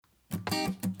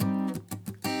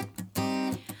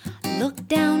Look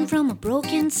down from a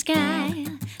broken sky,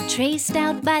 traced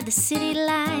out by the city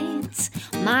lights.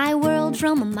 My world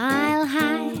from a mile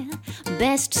high,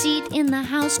 best seat in the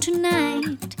house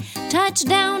tonight. Touch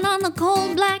down on the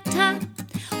cold black top,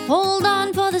 hold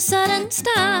on for the sudden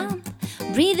stop.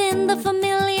 Breathe in the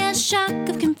familiar shock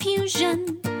of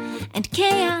confusion and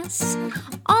chaos.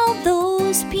 All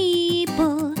those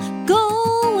people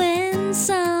going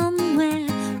somewhere.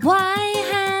 Why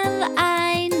have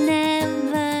I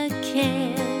never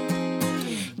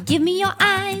cared? Give me your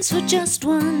eyes for just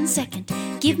 1 second.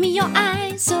 Give me your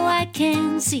eyes so I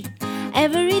can see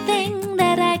everything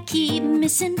that I keep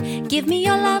missing. Give me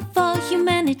your love for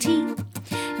humanity.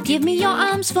 Give me your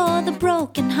arms for the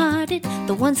broken-hearted,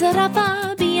 the ones that are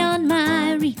far beyond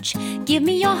my reach. Give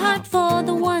me your heart for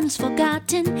the ones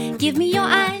forgotten. Give me your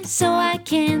eyes so I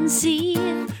can see.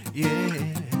 Yeah,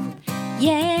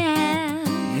 Yeah,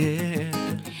 yeah,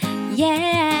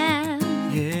 yeah,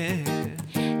 yeah.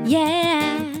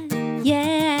 yeah,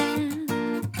 yeah.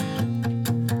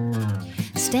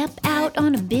 Step out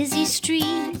on a busy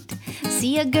street,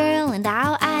 see a girl and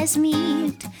our eyes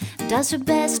meet. Does her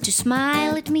best to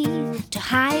smile at me, to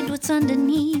hide what's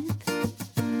underneath.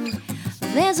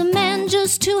 There's a man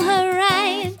just to her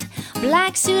right,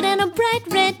 black suit and a bright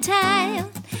red tie.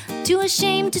 Too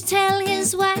ashamed to tell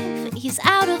his wife he's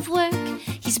out of work,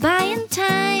 he's buying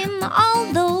time. All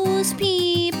those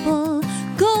people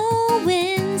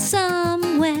going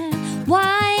somewhere.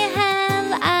 Why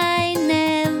have I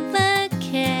never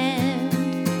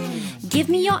cared? Give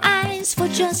me your eyes for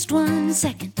just 1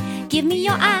 second. Give me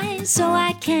your eyes so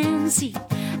I can see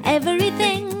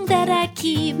everything that I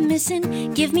keep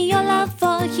missing. Give me your love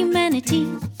for humanity.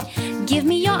 Give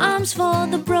me your arms for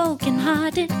the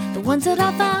broken-hearted, the ones that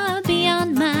are far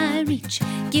beyond my reach.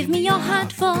 Give me your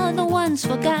heart for the ones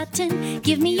forgotten.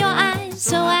 Give me your eyes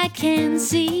so I can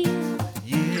see.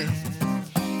 Yeah,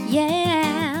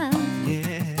 Yeah,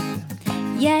 yeah,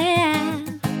 yeah,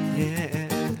 yeah.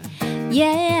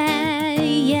 yeah,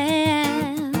 yeah.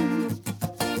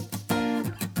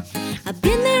 I've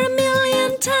been there a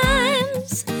million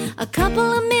times, a couple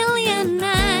of million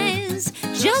eyes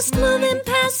just moving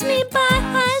past me by.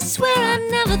 I swear I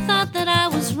never thought that I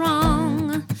was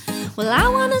wrong. Well, I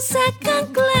want a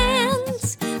second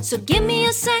glance, so give me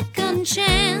a second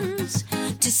chance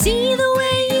to see the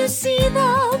way you see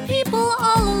the people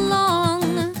all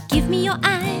along. Give me your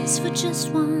eyes for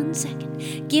just 1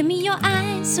 second. Give me your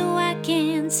eyes so I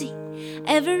can see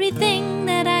everything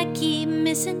that I keep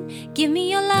missing. Give me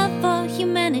your love for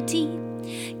humanity.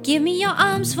 Give me your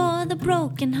arms for the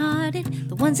broken-hearted,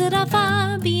 the ones that are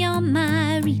far beyond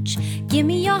my reach. Give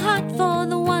me your heart for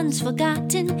the ones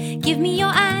forgotten. Give me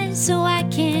your eyes so I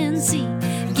can see.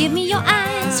 Give me your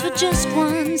eyes for just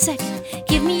 1 second.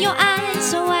 Give me your eyes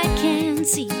so I can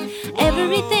see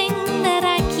everything that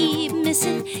I keep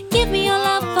missing. Give me your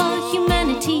love for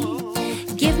humanity.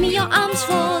 Give me your arms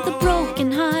for the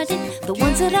broken-hearted, the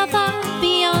ones that are far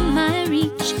beyond my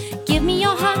reach. Give me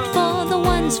your heart for the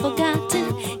ones forgotten.